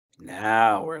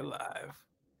Now we're live.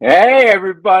 Hey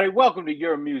everybody, welcome to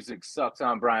Your Music Sucks.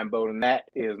 I'm Brian Beaudoin. That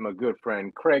is my good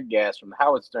friend Craig Gass from the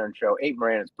Howard Stern Show. 8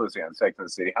 Miranda's Pussy on Sex and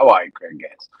the City. How are you, Craig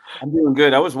Gass? I'm doing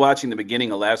good. I was watching the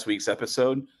beginning of last week's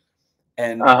episode,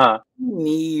 and you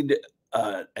need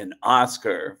an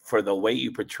Oscar for the way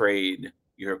you portrayed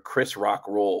your Chris Rock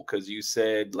role, because you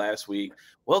said last week,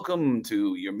 "Welcome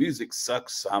to Your Music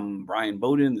Sucks. I'm Brian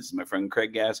Beaudoin. This is my friend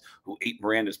Craig Gass, who ate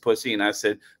Miranda's pussy," and I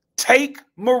said, "Take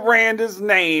Miranda's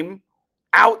name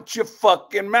out your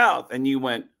fucking mouth." And you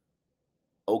went,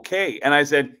 "Okay." And I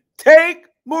said, "Take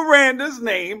Miranda's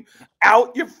name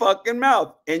out your fucking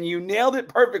mouth." And you nailed it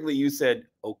perfectly. You said,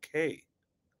 "Okay,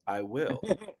 I will."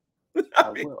 I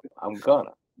will. I'm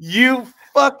gonna. You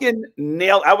fucking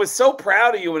nailed. I was so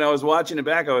proud of you when I was watching it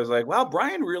back. I was like, wow,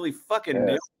 Brian really fucking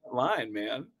nailed that line,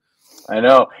 man. I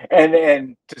know.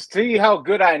 And to see how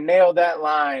good I nailed that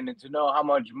line and to know how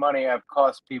much money I've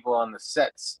cost people on the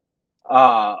sets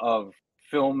of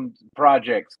film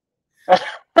projects. Do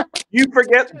you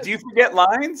forget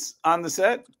lines on the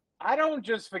set? I don't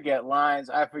just forget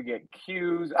lines, I forget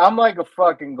cues. I'm like a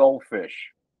fucking goldfish.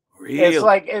 Really? It's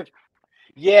like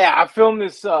I filmed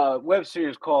this web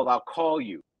series called I'll Call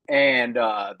You. And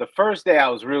the first day I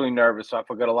was really nervous, so I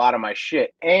forgot a lot of my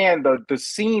shit. And the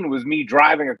scene was me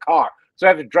driving a car. So I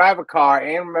had to drive a car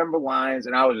and remember lines,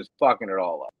 and I was just fucking it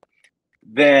all up.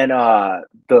 Then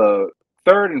the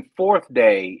third and fourth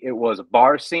day, it was a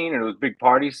bar scene, and it was a big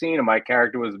party scene, and my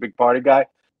character was a big party guy.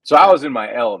 So I was in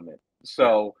my element.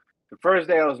 So the first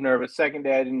day I was nervous. Second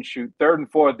day I didn't shoot. Third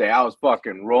and fourth day I was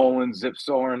fucking rolling, zip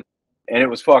soaring. And it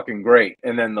was fucking great.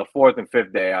 And then the fourth and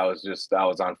fifth day, I was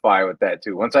on fire with that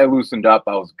too. Once I loosened up,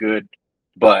 I was good.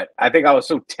 But I think I was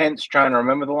so tense trying to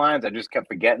remember the lines, I just kept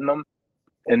forgetting them.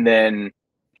 And then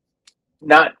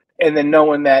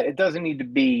knowing that it doesn't need to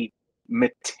be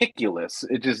meticulous.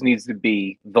 It just needs to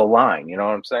be the line. You know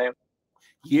what I'm saying?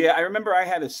 Yeah, I remember I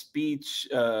had a speech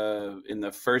in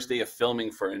the first day of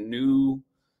filming for a new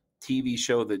TV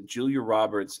show that Julia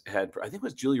Roberts had. I think it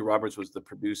was Julia Roberts was the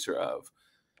producer of.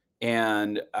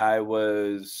 And I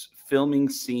was filming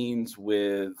scenes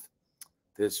with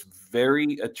this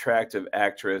very attractive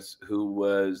actress who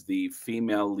was the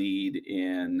female lead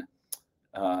in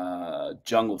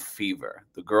Jungle Fever,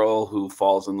 the girl who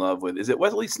falls in love with. Is it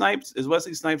Wesley Snipes? Is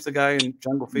Wesley Snipes the guy in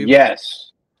Jungle Fever?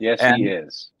 Yes. Yes, and he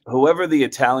is. Whoever the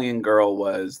Italian girl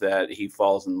was that he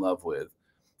falls in love with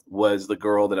was the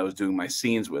girl that I was doing my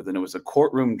scenes with. And it was a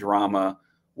courtroom drama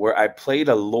where I played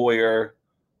a lawyer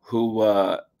who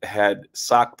had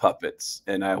sock puppets,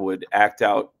 and I would act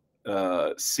out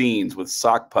scenes with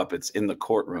sock puppets in the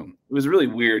courtroom. It was a really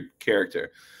weird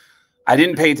character. I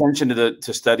didn't pay attention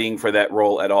to studying for that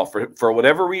role at all. For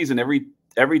whatever reason,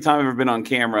 every time I've ever been on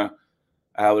camera,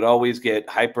 I would always get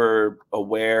hyper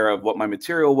aware of what my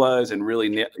material was and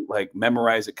really like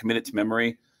memorize it, commit it to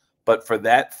memory. But for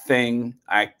that thing,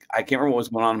 I can't remember what was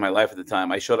going on in my life at the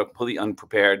time. I showed up completely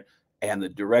unprepared, and the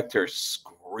director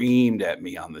screamed at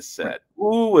me on the set.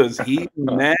 Ooh, was he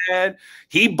mad?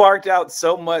 He barked out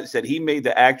so much that he made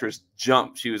the actress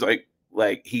jump. She was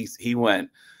like he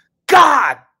went,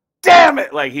 "God damn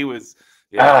it!" Like he was.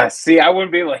 Yeah. See, I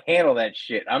wouldn't be able to handle that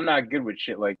shit. I'm not good with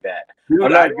shit like that. Dude,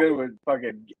 I'm not good with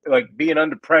fucking like being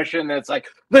under pressure. And it's like,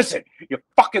 listen, you're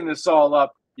fucking this all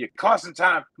up. You're costing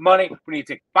time, money. We need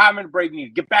to take a 5-minute break. You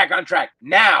need to get back on track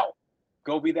now.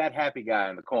 Go be that happy guy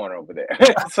in the corner over there.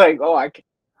 It's like, oh, I can't.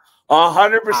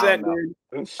 100%,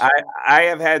 dude. I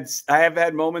have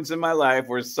had moments in my life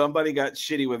where somebody got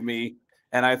shitty with me,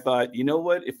 and I thought, you know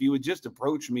what? If you would just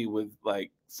approach me with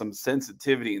like some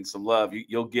sensitivity and some love,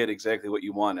 you'll get exactly what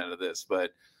you want out of this.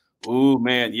 But, ooh,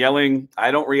 man, yelling. I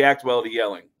don't react well to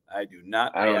yelling. I do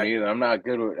not. I don't either. I'm not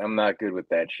good with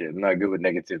that shit. I'm not good with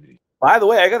negativity. By the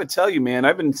way, I got to tell you, man,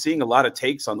 I've been seeing a lot of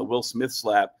takes on the Will Smith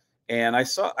slap, and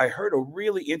I heard a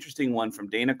really interesting one from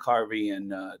Dana Carvey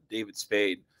and David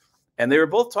Spade. And they were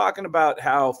both talking about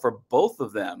how for both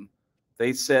of them,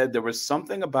 they said there was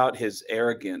something about his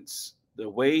arrogance, the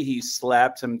way he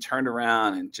slapped him, turned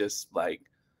around and just like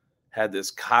had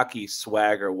this cocky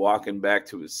swagger walking back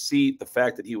to his seat. The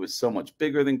fact that he was so much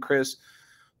bigger than Chris.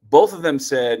 Both of them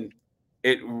said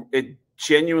it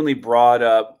genuinely brought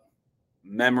up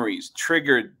memories,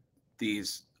 triggered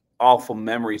these awful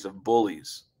memories of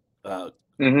bullies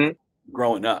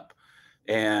growing up.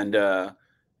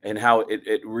 And how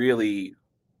it really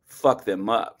fucked them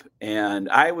up. And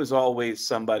I was always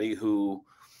somebody who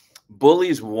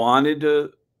bullies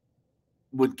would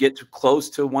get too close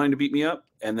to wanting to beat me up,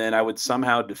 and then I would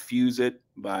somehow diffuse it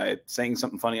by saying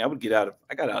something funny. I got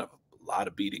out of a lot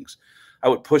of beatings. I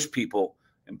would push people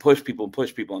and push people and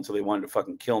push people until they wanted to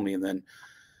fucking kill me. And then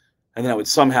and then I would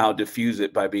somehow diffuse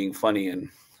it by being funny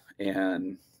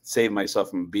and save myself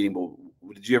from beating.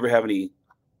 But did you ever have any,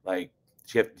 like,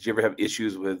 did you ever have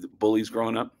issues with bullies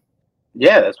growing up?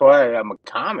 Yeah, that's why I'm a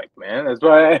comic, man. That's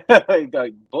why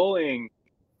like bullying.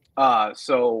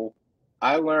 So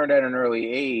I learned at an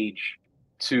early age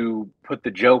to put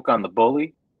the joke on the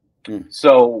bully. Mm.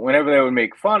 So whenever they would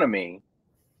make fun of me,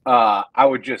 I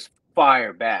would just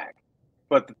fire back.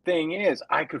 But the thing is,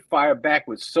 I could fire back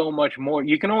with so much more.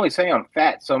 You can only say I'm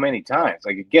fat so many times.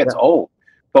 Like, it gets old.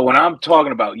 But when I'm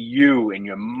talking about you and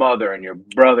your mother and your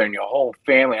brother and your whole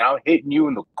family, and I'm hitting you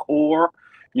in the core,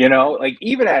 you know, like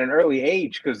even at an early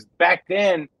age, because back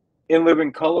then, In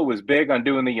Living Color was big on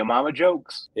doing the your mama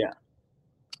jokes. Yeah.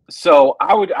 So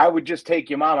I would just take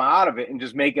your mama out of it and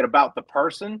just make it about the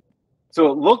person. So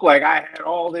it looked like I had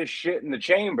all this shit in the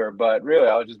chamber, but really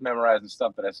I was just memorizing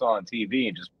stuff that I saw on TV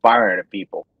and just firing at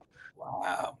people.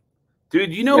 Wow.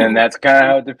 Dude, you know, And that's kind of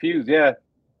how it diffused. Yeah.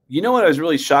 you know what I was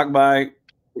really shocked by?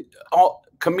 All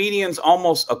comedians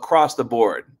almost across the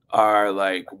board are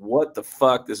like, what the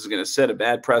fuck? This is going to set a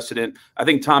bad precedent. I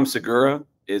think Tom Segura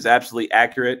is absolutely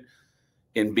accurate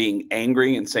in being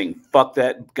angry and saying, fuck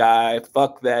that guy,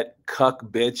 fuck that cuck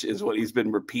bitch, is what he's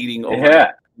been repeating over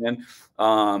and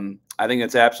again. I think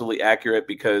it's absolutely accurate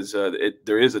because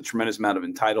there is a tremendous amount of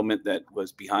entitlement that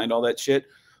was behind all that shit.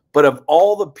 But of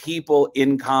all the people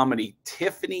in comedy,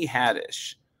 Tiffany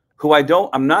Haddish, who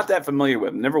I'm not that familiar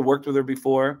with, never worked with her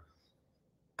before.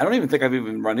 I don't even think I've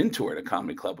even run into her at a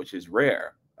comedy club, which is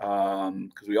rare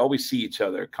because we always see each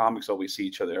other. Comics always see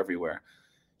each other everywhere.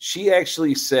 She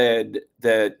actually said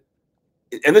that,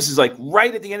 and this is like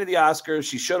right at the end of the Oscars,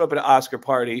 she showed up at an Oscar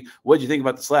party. What did you think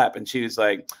about the slap? And she was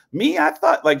like, me, I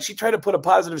thought, like, she tried to put a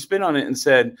positive spin on it and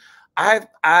said, I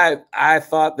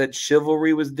thought that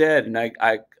chivalry was dead. And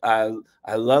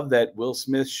I love that Will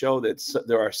Smith show that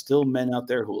there are still men out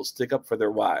there who will stick up for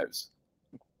their wives.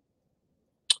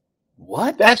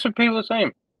 What? That's what people are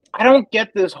saying. I don't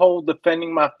get this whole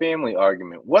defending my family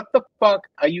argument. What the fuck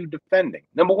are you defending?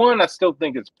 Number one, I still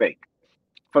think it's fake.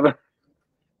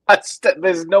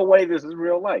 There's no way this is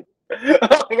real life.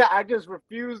 I just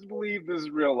refuse to believe this is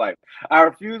real life. I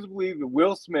refuse to believe that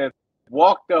Will Smith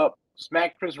walked up,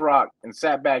 smacked Chris Rock, and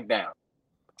sat back down.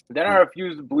 Then I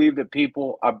refuse to believe that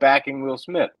people are backing Will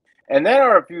Smith. And then I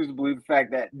refuse to believe the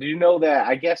fact that, do you know that,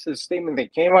 I guess this statement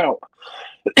that came out,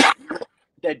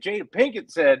 that Jada Pinkett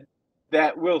said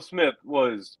that Will Smith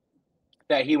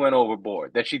that he went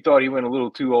overboard, that she thought he went a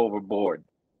little too overboard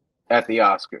at the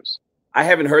Oscars. I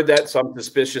haven't heard that, so I'm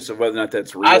suspicious of whether or not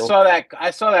that's real. I saw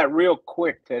that real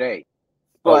quick today.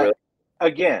 But really?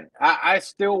 Again, I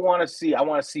still want to see. I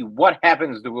want to see what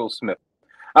happens to Will Smith.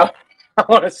 I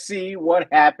want to see what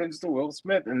happens to Will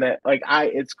Smith, and that, like,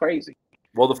 it's crazy.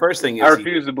 Well, the first thing is I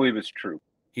refuse to believe it's true.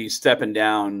 He's stepping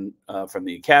down from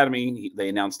the Academy. They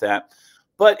announced that.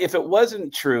 But if it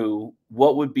wasn't true,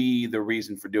 what would be the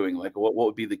reason for doing it? Like, what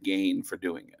would be the gain for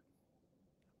doing it?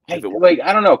 I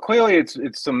don't know. Clearly, it's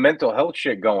some mental health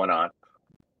shit going on,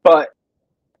 but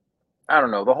I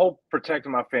don't know. The whole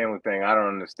protecting my family thing, I don't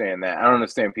understand that. I don't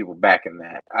understand people backing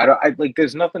that.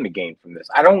 There's nothing to gain from this.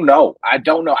 I don't know.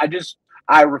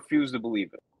 I refuse to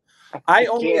believe it. I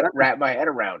can't wrap my head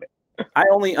around it. I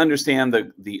only understand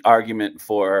the argument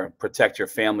for protect your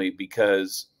family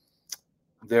because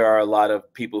there are a lot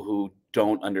of people who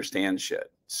don't understand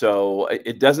shit. So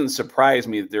it doesn't surprise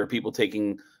me that there are people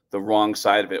taking the wrong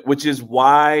side of it, which is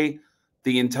why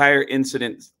the entire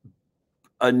incident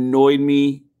annoyed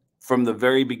me from the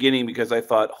very beginning, because I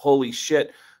thought, holy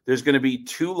shit, there's going to be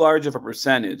too large of a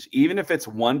percentage, even if it's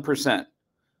 1%,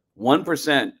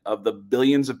 1% of the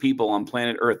billions of people on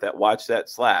planet Earth that watch that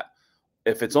slap.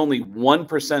 If it's only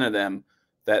 1% of them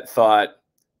that thought,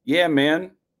 yeah,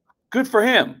 man, good for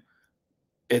him,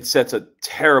 it sets a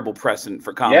terrible precedent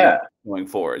for comedy going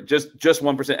forward. Just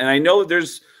 1%. And I know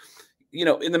there's,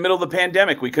 in the middle of the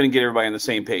pandemic, we couldn't get everybody on the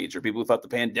same page, or people who thought the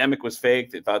pandemic was fake.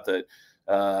 They thought that,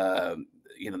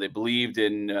 they believed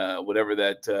in whatever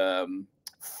that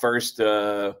first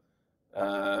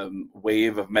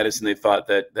wave of medicine they thought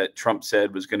that Trump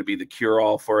said was going to be the cure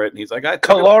all for it. And he's like,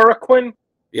 chloroquine?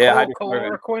 Yeah.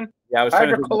 Hydrochloroquine? Yeah.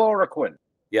 Hydrochloroquine.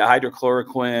 Yeah,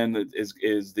 hydrochloroquine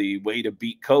is the way to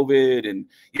beat COVID. And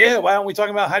why aren't we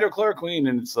talking about hydrochloroquine?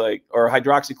 And it's like, or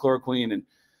hydroxychloroquine.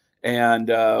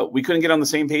 And we couldn't get on the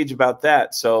same page about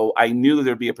that. So I knew that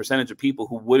there'd be a percentage of people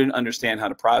who wouldn't understand how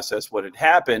to process what had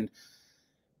happened.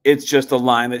 It's just a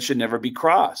line that should never be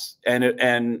crossed.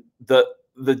 And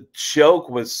the joke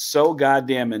was so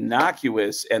goddamn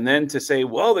innocuous. And then to say,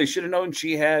 well, they should have known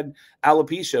she had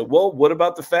alopecia. Well, what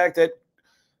about the fact that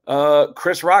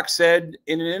Chris Rock said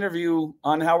in an interview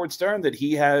on Howard Stern that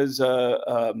he has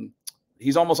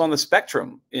he's almost on the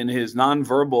spectrum in his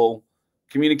nonverbal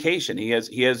communication. He has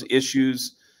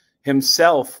issues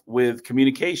himself with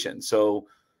communication. So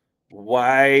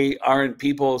why aren't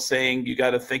people saying you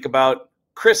got to think about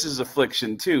Chris's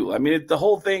affliction too? I mean, the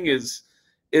whole thing is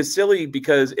silly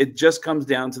because it just comes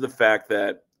down to the fact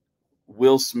that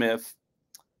Will Smith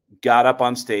got up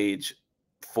on stage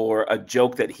for a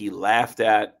joke that he laughed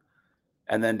at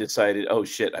and then decided, oh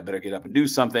shit, I better get up and do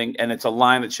something. And it's a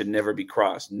line that should never be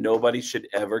crossed. Nobody should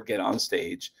ever get on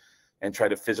stage and try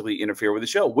to physically interfere with the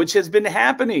show, which has been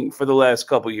happening for the last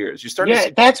couple of years. You're starting to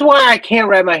see. That's why I can't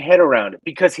wrap my head around it,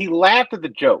 because he laughed at the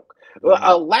joke.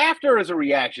 A laughter is a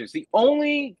reaction. It's the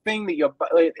only thing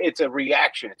that it's a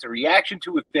reaction. It's a reaction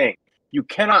to a thing. You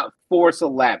cannot force a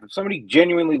laugh. If somebody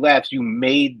genuinely laughs, you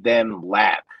made them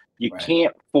laugh. You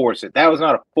can't force it. That was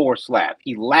not a forced laugh.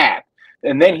 He laughed.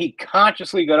 And then he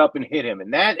consciously got up and hit him.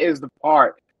 And that is the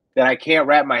part that I can't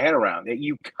wrap my head around. That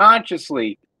you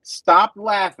consciously stopped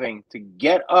laughing to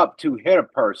get up to hit a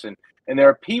person. And there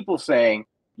are people saying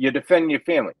you're defending your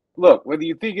family. Look, whether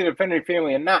you think you're defending your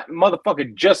family or not,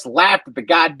 motherfucker just laughed at the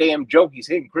goddamn joke he's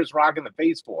hitting Chris Rock in the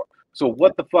face for. So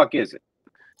what the fuck is it?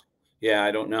 Yeah,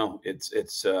 I don't know. It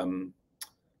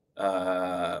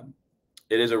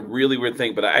is a really weird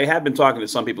thing. But I have been talking to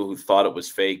some people who thought it was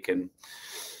fake, and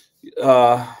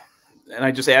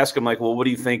I just asked him, like, well, what do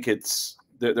you think?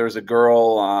 There's a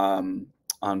girl on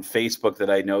Facebook that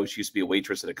I know. She used to be a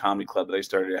waitress at a comedy club that I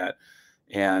started at.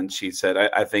 And she said,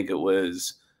 I think it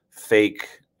was fake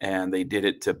and they did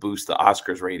it to boost the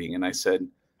Oscars rating. And I said,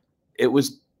 it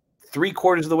was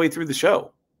 3/4 of the way through the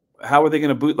show. How are they going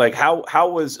to boot? Like, how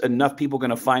was enough people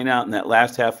going to find out in that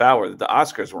last half hour that the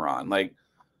Oscars were on? Like,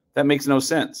 that makes no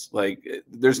sense. Like,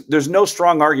 there's no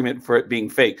strong argument for it being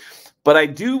fake. But I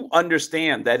do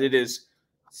understand that it is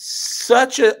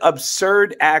such an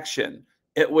absurd action.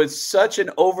 It was such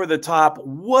an over-the-top,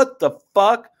 what the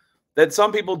fuck, that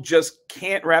some people just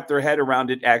can't wrap their head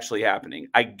around it actually happening.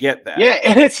 I get that. Yeah,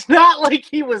 and it's not like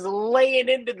he was laying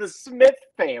into the Smith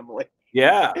family.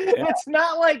 Yeah. It's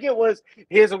not like it was,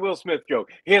 here's a Will Smith joke,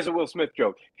 here's a Will Smith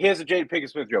joke, here's a Jada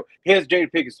Pinkett Smith joke, here's a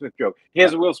Jada Pinkett Smith joke,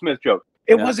 here's a Will Smith joke.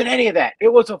 It wasn't any of that.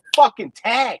 It was a fucking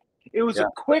tag. It was a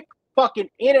quick fucking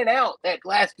in and out that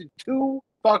lasted 2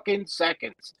 fucking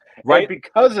seconds. Right. And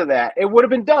because of that, it would have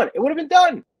been done. It would have been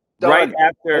done. Right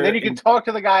after. And then you can talk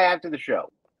to the guy after the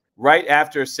show. Right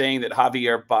after saying that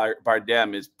Javier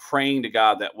Bardem is praying to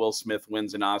God that Will Smith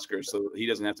wins an Oscar so he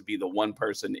doesn't have to be the one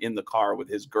person in the car with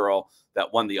his girl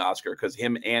that won the Oscar, because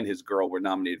him and his girl were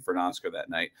nominated for an Oscar that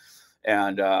night.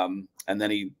 And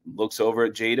then he looks over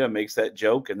at Jada, makes that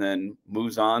joke, and then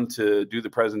moves on to do the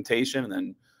presentation. And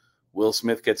then Will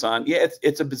Smith gets on. Yeah,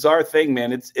 it's a bizarre thing,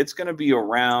 man. It's going to be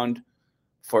around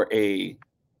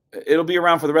it'll be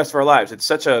around for the rest of our lives. It's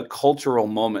such a cultural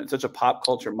moment, such a pop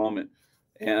culture moment.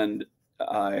 And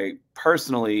I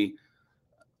personally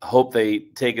hope they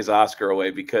take his Oscar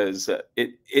away, because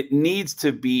it needs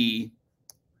to be,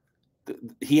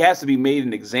 he has to be made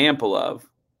an example of.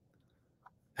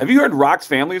 Have you heard Rock's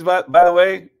families, by the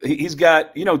way? He's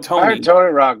got, Tony. I heard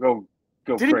Tony Rock go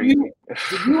crazy.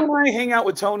 Did you and I hang out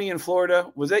with Tony in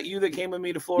Florida? Was that you that came with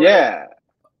me to Florida? Yeah.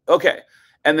 Okay.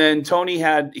 And then Tony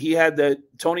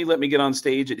let me get on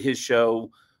stage at his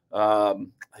show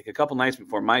like a couple nights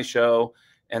before my show.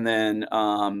 And then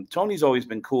Tony's always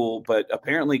been cool, but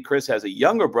apparently Chris has a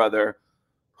younger brother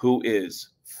who is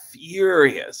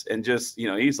furious and just,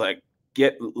 he's like,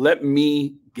 let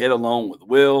me get along with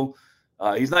Will.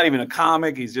 He's not even a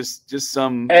comic. He's just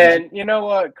some. And you know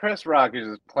what? Chris Rock is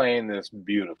just playing this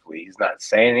beautifully. He's not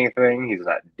saying anything. He's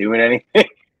not doing anything.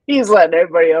 He's letting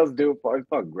everybody else do it for him. It's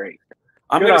fucking great.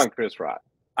 Good on Chris Rock.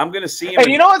 I'm gonna see him. And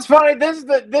you know what's funny? This is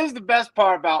the best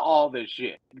part about all this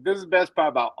shit. This is the best part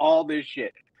about all this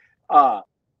shit.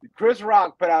 Chris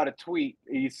Rock put out a tweet.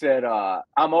 He said,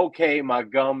 "I'm okay. My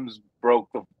gums broke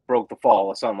the fall,"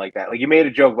 or something like that. Like, he made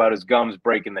a joke about his gums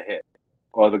breaking the hit,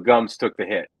 or the gums took the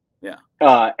hit.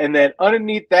 Yeah. And then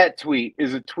underneath that tweet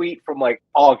is a tweet from like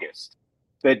August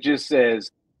that just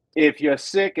says, "If you're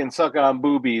sick and suck on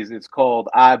boobies, it's called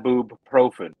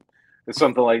ibuprofen," or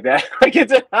something like that. Like,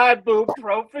 it's an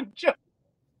ibuprofen joke.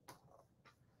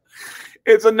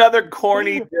 It's another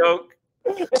corny joke.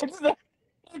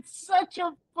 It's such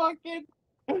a fucking.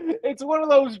 It's one of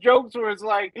those jokes where it's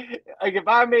like if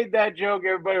I made that joke,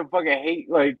 everybody would fucking hate.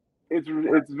 Like, it's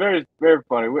very, very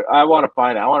funny. I want to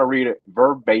find it. I want to read it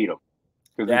verbatim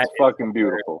because it's fucking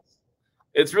beautiful.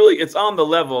 It's on the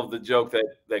level of the joke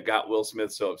that got Will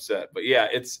Smith so upset. But yeah,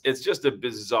 it's just a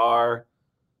bizarre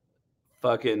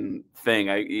fucking thing.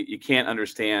 You can't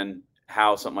understand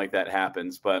how something like that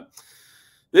happens. But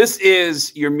this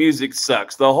is Your Music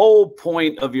Sucks. The whole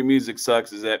point of Your Music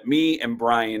Sucks is that me and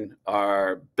Brian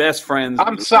are best friends.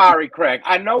 I'm sorry, Craig.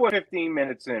 I know we're 15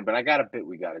 minutes in, but I got a bit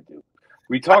we got to do.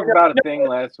 We talked about a thing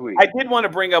last week. I did want to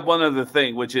bring up one other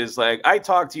thing, which is like I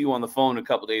talked to you on the phone a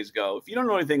couple days ago. If you don't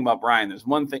know anything about Brian, there's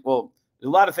one thing. Well, there's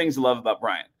a lot of things to love about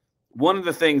Brian. One of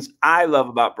the things I love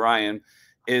about Brian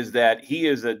is that he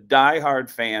is a diehard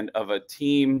fan of a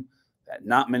team that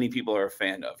not many people are a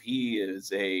fan of. He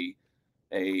is a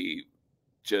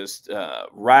just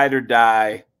ride or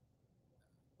die,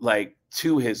 like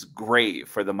to his grave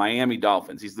for the Miami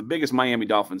Dolphins. He's the biggest Miami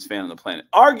Dolphins fan on the planet,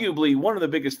 arguably one of the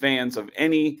biggest fans of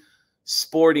any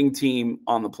sporting team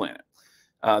on the planet,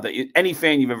 any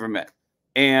fan you've ever met.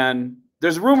 And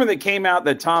there's a rumor that came out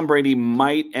that Tom Brady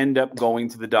might end up going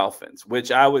to the Dolphins, which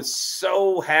I was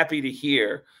so happy to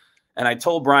hear. And I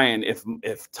told Brian,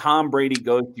 if Tom Brady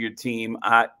goes to your team,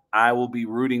 I will be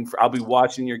rooting for. I'll be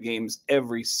watching your games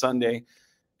every Sunday.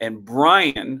 And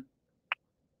Brian,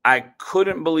 I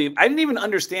couldn't believe. I didn't even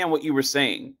understand what you were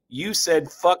saying. You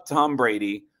said fuck Tom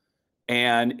Brady,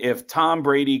 and if Tom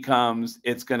Brady comes,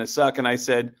 it's gonna suck. And I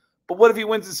said, but what if he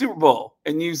wins the Super Bowl?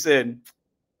 And you said,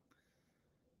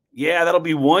 yeah, that'll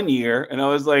be 1 year. And I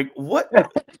was like, what?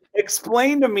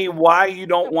 Explain to me why you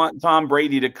don't want Tom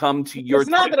Brady to come to your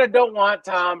team. It's not that I don't want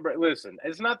Tom Brady. Listen,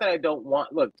 it's not that I don't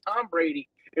want. Look, Tom Brady,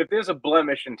 if there's a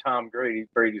blemish in Tom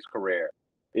Brady's career,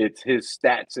 it's his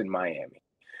stats in Miami.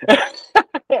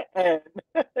 And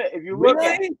if you look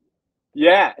at it,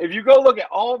 yeah, if you go look at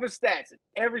all of his stats in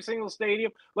every single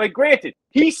stadium, like granted,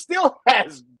 he still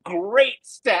has great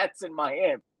stats in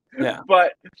Miami. Yeah.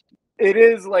 But it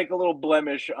is like a little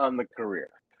blemish on the career.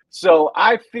 So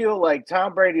I feel like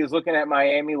Tom Brady is looking at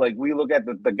Miami like we look at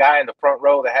the guy in the front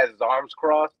row that has his arms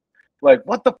crossed. Like,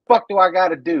 what the fuck do I got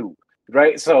to do?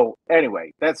 Right? So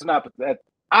anyway, that's not that.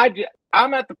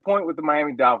 I'm at the point with the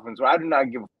Miami Dolphins where I do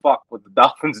not give a fuck what the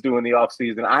Dolphins do in the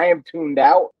offseason. I am tuned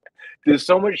out. There's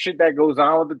so much shit that goes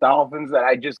on with the Dolphins that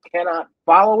I just cannot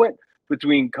follow it,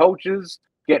 between coaches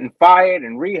getting fired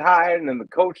and rehired, and then the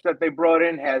coach that they brought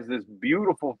in has this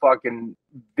beautiful fucking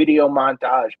video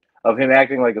montage of him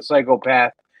acting like a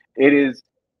psychopath. It is,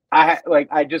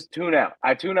 I just tune out.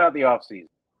 I tune out the offseason.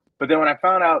 But then when I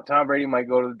found out Tom Brady might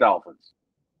go to the Dolphins,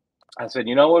 I said,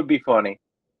 you know what would be funny?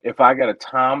 If I got a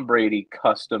Tom Brady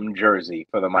custom jersey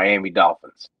for the Miami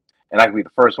Dolphins, and I could be the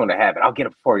first one to have it. I'll get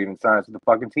it before he even signs with the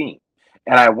fucking team.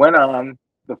 And I went on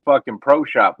the fucking pro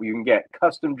shop where you can get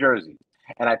custom jerseys.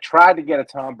 And I tried to get a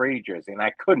Tom Brady jersey, and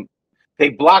I couldn't. They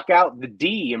block out the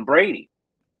D in Brady.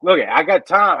 Look, I got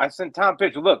Tom. I sent Tom a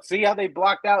picture. Look, see how they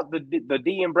blocked out the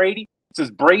D in Brady? It says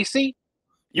Bracy.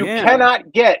 You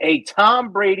cannot get a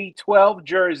Tom Brady 12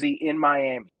 jersey in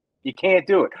Miami. You can't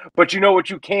do it. But you know what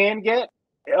you can get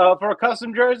for a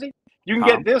custom jersey? You can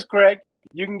get this, Craig.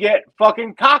 You can get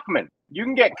fucking Cockman. You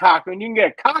can get Cockman. You can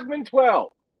get Cockman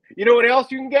 12. You know what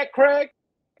else you can get, Craig?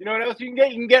 You know what else you can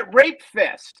get? You can get Rape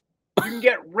Fest. You can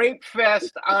get Rape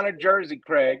Fest on a jersey,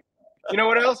 Craig. You know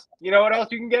what else? You know what else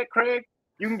you can get, Craig?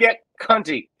 You can get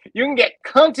Cunty. You can get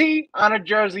Cunty on a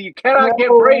jersey. You cannot get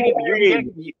Brady, but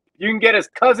you can get his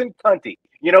cousin Cunty.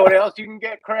 You know what else you can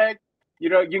get, Craig? You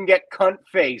know, you can get Cunt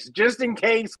Face. Just in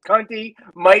case Cunty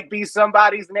might be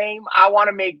somebody's name, I want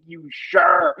to make you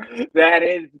sure that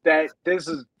this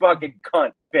is fucking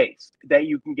Cunt Face that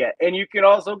you can get. And you can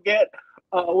also get,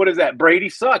 what is that? Brady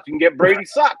Sucks. You can get Brady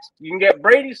Sucks. You can get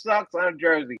Brady Sucks on a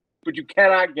jersey, but you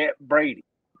cannot get Brady.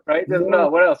 Right? There's no.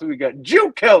 What else do we got?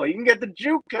 Jew Killer. You can get the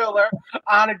Jew Killer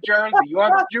on a jersey. You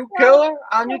want the Jew Killer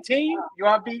on your team? You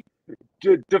want to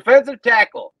be defensive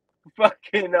tackle?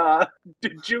 Fucking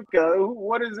Jew Killer.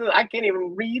 What is it? I can't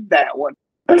even read that one.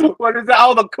 What is that?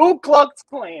 Oh, the Ku Klux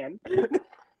Klan.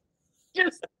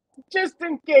 just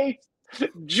in case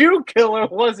Jew Killer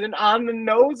wasn't on the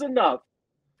nose enough.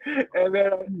 And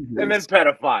then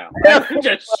pedophile.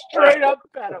 Just straight up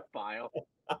pedophile.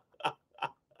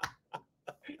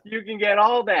 You can get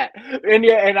all that.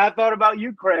 And I thought about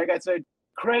you, Craig. I said,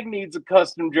 Craig needs a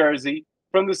custom jersey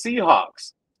from the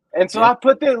Seahawks. And so I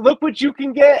put this, look what you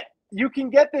can get. You can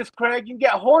get this, Craig. You can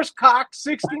get Horsecock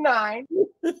 69.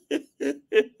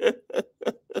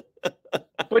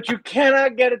 But you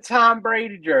cannot get a Tom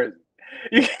Brady jersey.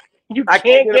 You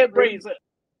can't get Brady.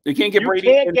 You can't get Brady.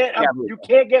 You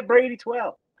can't get Brady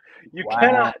 12. You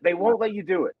cannot. They won't let you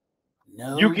do it.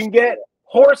 No. You can get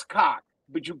Horsecock,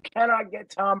 but you cannot get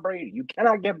Tom Brady. You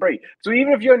cannot get Brady. So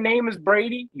even if your name is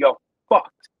Brady, you're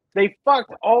fucked. They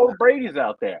fucked all the Bradys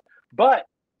out there. But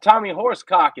Tommy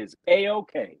Horsecock is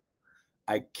A-OK.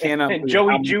 I cannot. And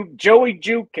Joey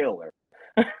Jew Killer.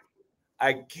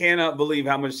 I cannot believe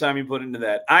how much time you put into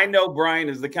that. I know Brian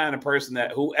is the kind of person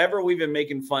that whoever we've been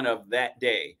making fun of that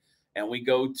day, and we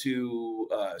go to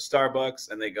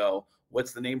Starbucks and they go,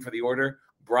 "What's the name for the order?"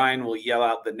 Brian will yell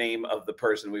out the name of the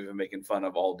person we've been making fun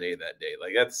of all day that day.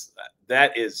 Like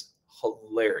that is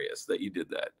hilarious that you did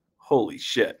that. Holy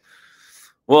shit.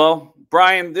 Well,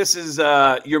 Brian, this is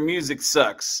your music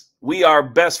sucks. We are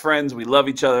best friends. We love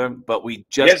each other, but we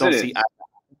just don't see eye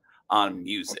on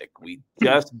music. We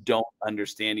just don't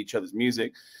understand each other's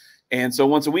music. And so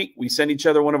once a week, we send each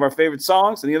other one of our favorite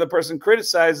songs, and the other person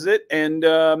criticizes it and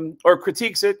or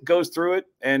critiques it, goes through it,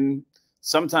 and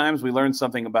sometimes we learn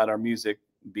something about our music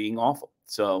being awful.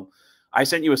 So I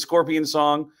sent you a Scorpion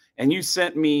song, and you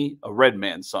sent me a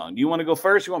Redman song. Do you want to go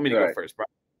first? You want me to go first, Brian?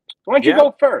 Why don't you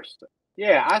go first?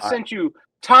 Yeah, I sent you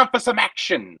 "Time for Some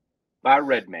Action" by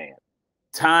Redman.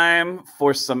 Time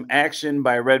for Some Action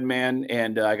by Redman.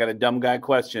 And I got a dumb guy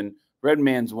question.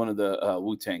 Redman's one of the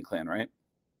Wu-Tang Clan, right?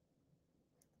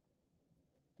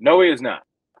 No, he is not.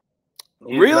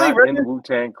 He's really? Not in the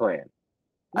Wu-Tang Clan.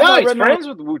 No, he's friends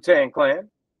with the Wu-Tang Clan.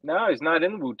 No, he's not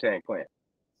in the Wu-Tang Clan.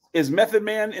 Is Method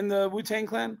Man in the Wu-Tang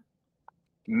Clan?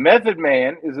 Method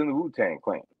Man is in the Wu-Tang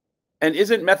Clan. And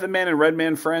isn't Method Man and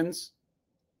Redman friends?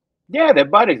 Yeah, they're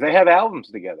buddies. They have albums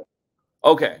together.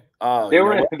 Okay. They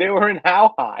were in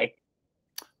How High.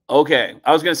 Okay.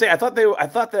 I was gonna say I thought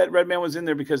that Redman was in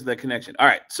there because of that connection. All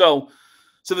right. So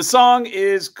the song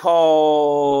is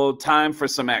called "Time for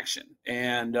Some Action,"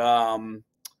 and I'm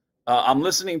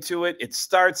listening to it. It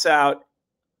starts out.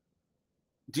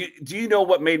 Do you know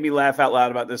what made me laugh out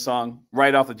loud about this song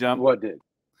right off the jump? What did?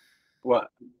 What?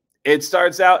 It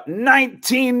starts out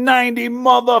 1990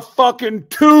 motherfucking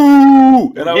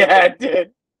 2. And it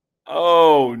did.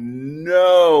 Oh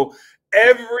no.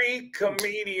 Every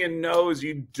comedian knows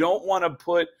you don't want to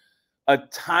put a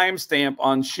timestamp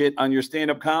on shit on your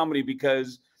stand-up comedy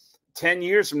because 10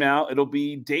 years from now it'll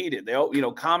be dated.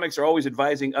 Comics are always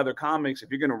advising other comics, if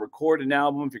you're going to record an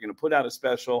album, if you're going to put out a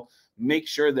special, make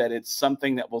sure that it's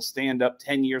something that will stand up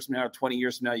 10 years from now or 20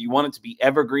 years from now. You want it to be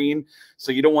evergreen,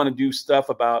 so you don't want to do stuff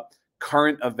about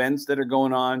current events that are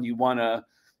going on. You want to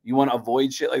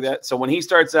avoid shit like that. So when he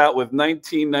starts out with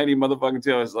 1990 motherfucking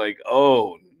 2, I was like,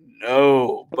 oh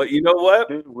no. But you know what?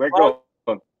 We're going.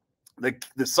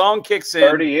 The song kicks in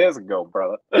 30 years ago,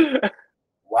 brother.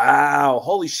 Wow.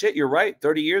 Holy shit, you're right.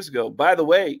 30 years ago. By the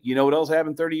way, you know what else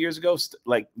happened 30 years ago?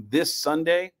 Like this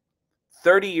Sunday,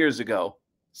 30 years ago,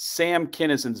 Sam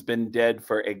Kinnison's been dead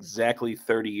for exactly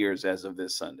 30 years as of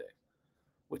this Sunday,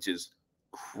 which is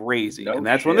crazy. And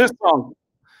that's when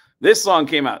this song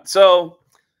came out. So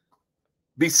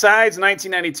besides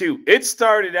 1992, it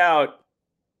started out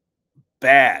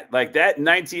bad. Like that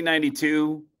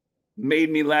 1992 made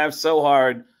me laugh so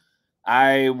hard.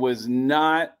 I was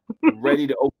not ready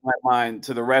to open my mind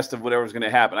to the rest of whatever was going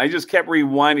to happen. I just kept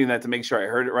rewinding that to make sure I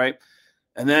heard it right.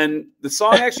 And then the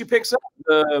song actually picks up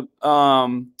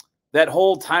that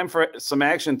whole "Time for Some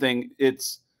Action" thing.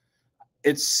 It's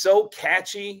so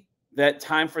catchy, that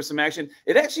 "Time for Some Action."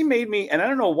 It actually made me, and I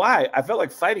don't know why, I felt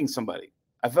like fighting somebody.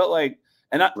 I felt like,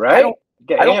 and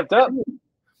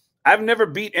I've never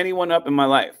beat anyone up in my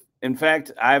life. In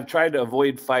fact, I've tried to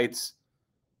avoid fights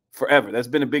forever. That's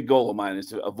been a big goal of mine, is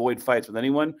to avoid fights with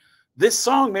anyone. This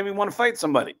song made me want to fight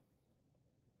somebody.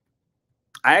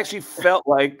 I actually felt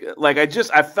like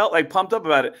I felt like pumped up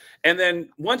about it. And then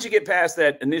once you get past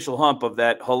that initial hump of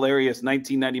that hilarious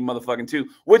 1990 motherfucking 2,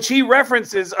 which he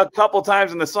references a couple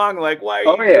times in the song, like, why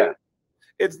are you doing?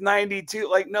 It's 92.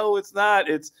 Like, no, it's not.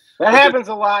 That happens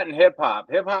a lot in hip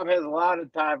hop. Hip hop has a lot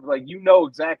of time, like, you know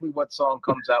exactly what song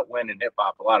comes out when in hip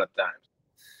hop a lot of times.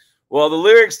 Well, the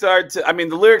lyrics the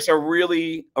lyrics are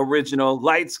really original.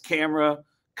 Lights, camera,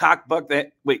 cock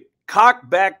back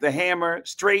the hammer,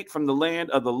 straight from the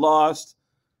land of the lost.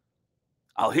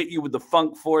 I'll hit you with the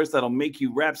funk force that'll make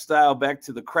you rap style back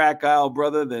to the crack aisle,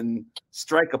 brother. Then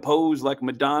strike a pose like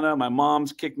Madonna. My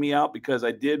mom's kicked me out because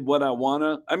I did what I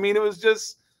wanna. I mean, it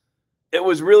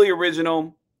was really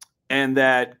original. And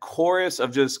that chorus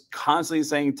of just constantly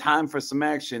saying "time for some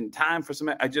action, time for some,"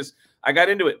 I got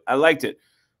into it. I liked it.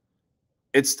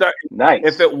 It started nice.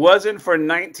 If it wasn't for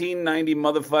 1990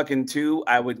 motherfucking 2,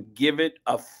 I would give it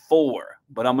a 4,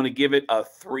 but I'm going to give it a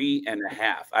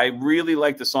 3.5. I really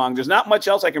like the song. There's not much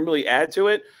else I can really add to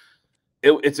it.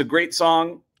 It's a great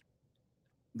song.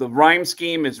 The rhyme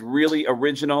scheme is really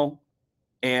original,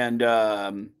 and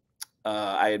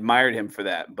I admired him for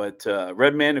that. But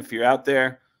Redman, if you're out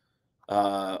there,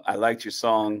 I liked your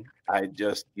song.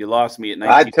 You lost me at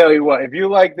 19. I tell you what, if you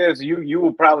like this, you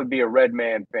will probably be a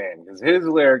Redman fan, because his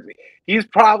lyrics, he's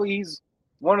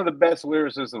one of the best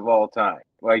lyricists of all time.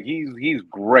 Like he's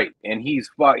great, and he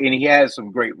has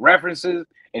some great references,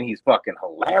 and he's fucking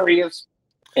hilarious,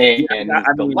 and, Yeah, and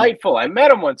he's delightful. I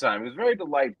met him one time. He was very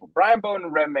delightful. Brian Bowden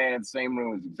and Redman in the same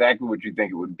room is exactly what you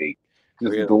think it would be.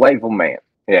 Just a delightful man.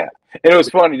 Yeah, and it was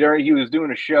funny. He was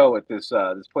doing a show at this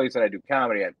place that I do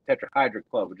comedy at, Tetrahydric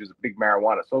Club, which is a big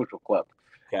marijuana social club.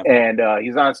 Okay. And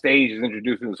he's on stage. He's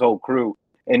introducing his whole crew.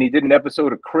 And he did an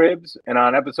episode of Cribs, and on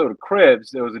an episode of Cribs,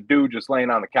 there was a dude just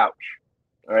laying on the couch.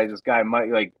 All right, this guy,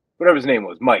 Mike, like whatever his name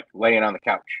was, Mike, laying on the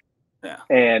couch. Yeah.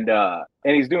 And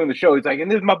he's doing the show. He's like, and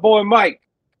this is my boy Mike,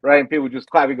 right? And people just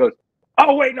clap. He goes,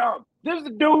 oh wait, no, this is the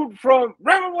dude from.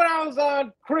 Remember when I was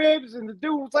on Cribs and the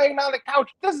dude was laying on the couch?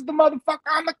 This is the motherfucker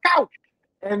on the couch.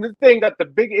 And the thing got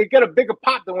it got a bigger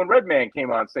pop than when Redman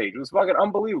came on stage. It was fucking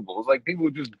unbelievable. It was like people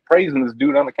were just praising this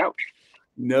dude on the couch.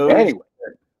 No. Anyway.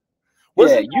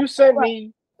 Yeah, you sent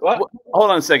me. What? Hold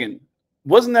on a second.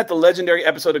 Wasn't that the legendary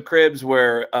episode of Cribs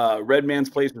where Redman's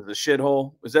place was a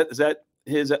shithole? Is that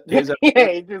his? Yeah,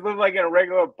 he just looked like in a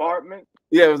regular apartment.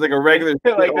 Yeah, it was like a regular.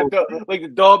 like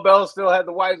the doorbell still had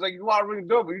the wires. Like, you want to ring the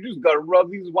doorbell, you just got to rub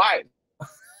these wires.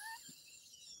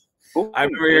 Ooh, I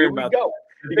remember hearing about that.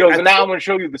 He goes, and now I'm going to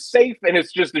show you the safe, and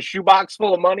it's just a shoebox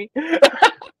full of money.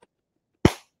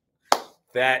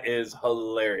 That is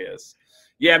hilarious.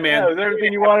 Yeah, man. Yeah, it was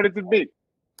everything you wanted it to be.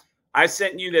 I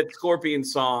sent you that Scorpion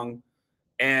song,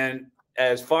 and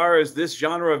as far as this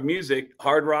genre of music,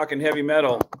 hard rock and heavy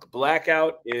metal,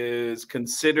 Blackout is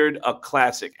considered a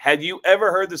classic. Had you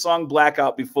ever heard the song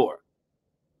Blackout before?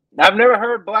 I've never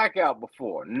heard Blackout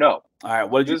before. No. All right.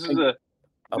 What did you think?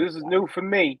 This is new for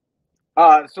me.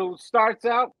 So it starts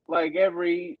out like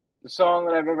every song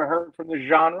that I've ever heard from the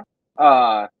genre.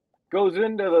 Goes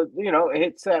into the,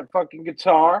 hits that fucking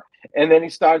guitar, and then he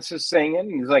starts to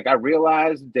singing. He's like, I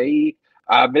realized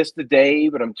I missed the day,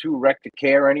 but I'm too wrecked to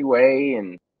care anyway.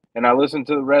 And I listened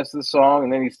to the rest of the song,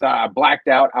 and then I blacked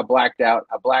out. A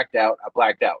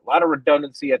lot of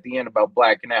redundancy at the end about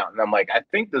blacking out. And I'm like, I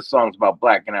think this song's about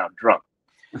blacking out drunk.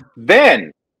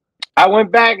 Then I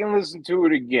went back and listened to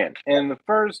it again. And the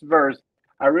first verse,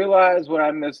 I realized when I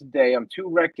missed a day, I'm too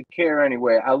wrecked to care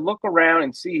anyway. I look around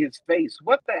and see his face.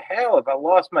 What the hell if I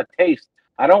lost my taste?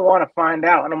 I don't want to find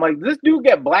out. And I'm like, this dude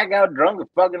get blackout drunk and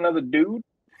fuck another dude?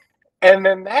 And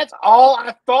then that's all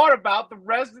I thought about the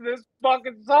rest of this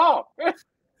fucking song.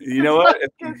 You know what?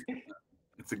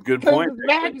 It's a good point.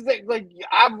 Like,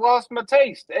 I've lost my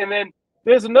taste. And then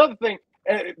there's another thing.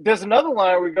 There's another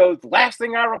line where he goes, last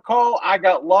thing I recall, I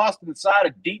got lost inside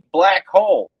a deep black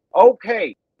hole.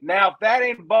 Okay. Now, if that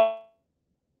ain't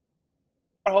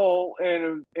butthole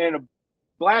in a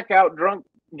blackout drunk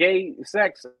gay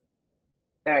sex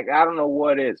act, I don't know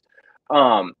what is.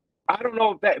 I don't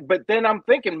know if that, but then I'm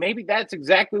thinking maybe that's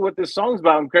exactly what this song's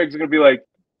about. And Craig's gonna be like,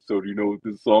 so do you know what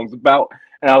this song's about?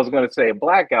 And I was gonna say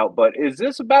blackout, but is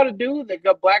this about a dude that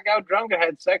got blackout drunk and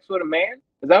had sex with a man?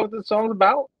 Is that what this song's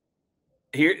about?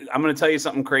 Here, I'm gonna tell you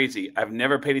something crazy. I've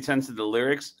never paid attention to the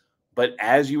lyrics. But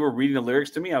as you were reading the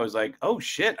lyrics to me, I was like, "Oh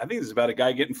shit! I think this is about a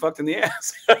guy getting fucked in the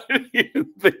ass." I didn't even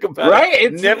think about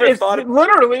it. It's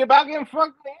literally about getting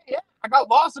fucked in the ass. Yeah, I got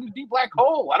lost in a deep black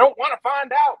hole. I don't want to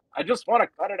find out. I just want to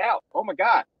cut it out. Oh my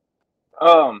god.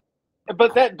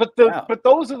 But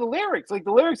those are the lyrics. Like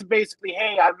the lyrics are basically,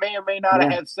 "Hey, I may or may not have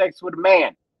had sex with a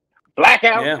man.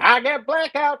 Blackout. Yeah. I got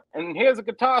blackout, and here's a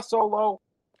guitar solo."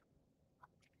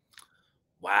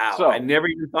 Wow, so, I never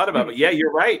even thought about it. But yeah,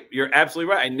 you're right. You're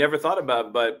absolutely right. I never thought about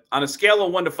it. But on a scale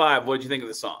of 1 to 5, what did you think of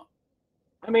the song?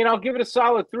 I mean, I'll give it a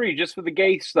solid 3 just for the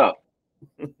gay stuff.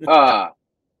 I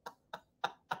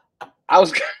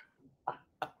was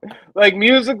like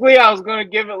musically, I was gonna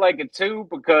give it like a 2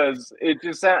 because it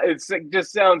just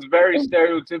sounds very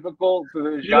stereotypical to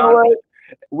the genre. You know what?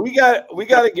 We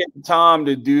got to get Tom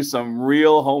to do some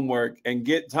real homework and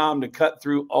get Tom to cut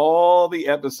through all the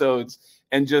episodes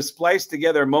and just splice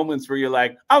together moments where you're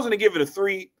like, I was going to give it a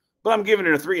 3, but I'm giving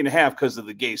it a 3.5 because of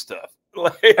the gay stuff.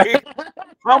 Like,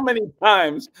 how many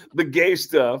times the gay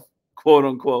stuff, quote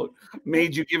unquote,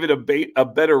 made you give it a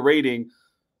better rating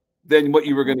than what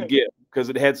you were going to give because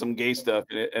it had some gay stuff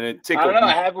in it and it tickled. I don't know.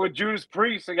 I have it with Judas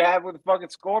Priest, like I have with the fucking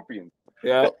Scorpions.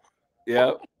 Yeah,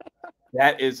 yeah.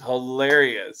 That is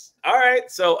hilarious. All right,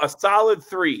 so a solid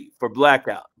 3 for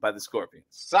Blackout by the Scorpions.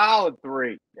 Solid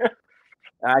 3.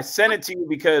 I sent it to you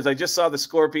because I just saw the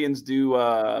Scorpions do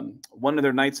one of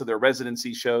their nights of their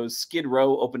residency shows. Skid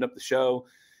Row opened up the show,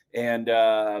 and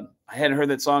I hadn't heard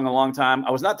that song in a long time.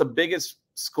 I was not the biggest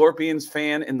Scorpions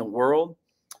fan in the world.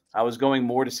 I was going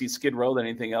more to see Skid Row than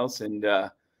anything else, and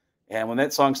when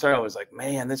that song started, I was like,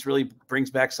 man, this really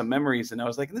brings back some memories. And I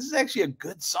was like, this is actually a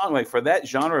good song. Like for that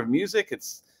genre of music,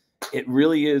 It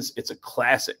really is. It's a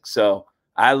classic. So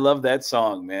I love that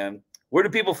song, man. Where do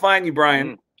people find you,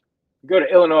 Brian? Go to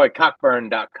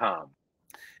IllinoisCockburn.com.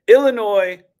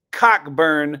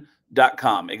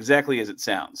 IllinoisCockburn.com, exactly as it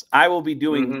sounds. I will be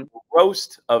doing the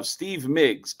roast of Steve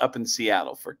Miggs up in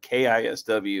Seattle for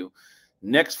KISW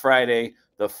next Friday,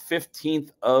 the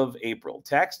 15th of April.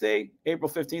 Tax Day, April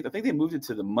 15th. I think they moved it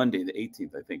to the Monday, the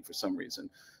 18th, I think, for some reason.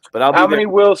 But I'll be there. How many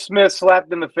Will Smith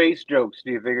slapped in the face jokes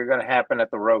do you think are going to happen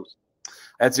at the roast?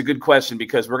 That's a good question,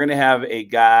 because we're going to have a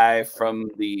guy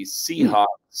from the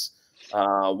Seahawks,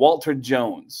 Walter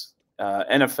Jones,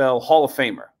 NFL Hall of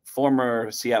Famer,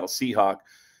 former Seattle Seahawk.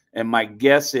 And my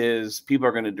guess is people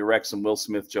are going to direct some Will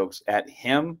Smith jokes at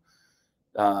him.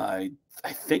 I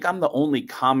think I'm the only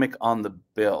comic on the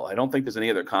bill. I don't think there's any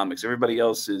other comics. Everybody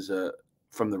else is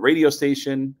from the radio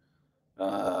station,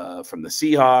 from the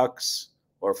Seahawks,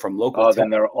 or from local. Oh,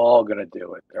 then they're all going to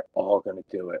do it. They're all going to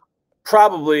do it.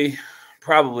 Probably.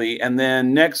 And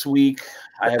then next week,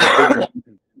 I have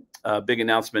a big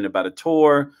announcement about a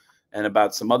tour and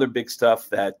about some other big stuff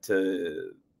that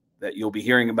you'll be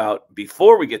hearing about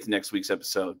before we get to next week's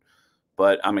episode.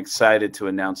 But I'm excited to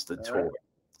announce the tour. Right.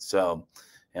 So,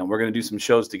 and we're going to do some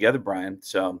shows together, Brian.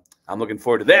 So I'm looking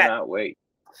forward to that. Cannot wait.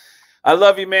 I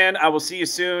love you, man. I will see you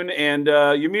soon. And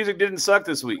your music didn't suck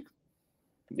this week.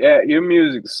 Yeah, your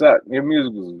music sucked. Your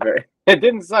music was it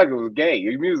didn't suck. It was gay.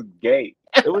 Your music was gay.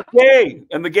 It was gay.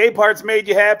 And the gay parts made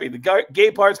you happy. The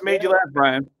gay parts made you laugh,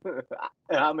 Brian.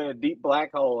 I'm in a deep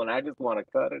black hole and I just want to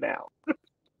cut it out.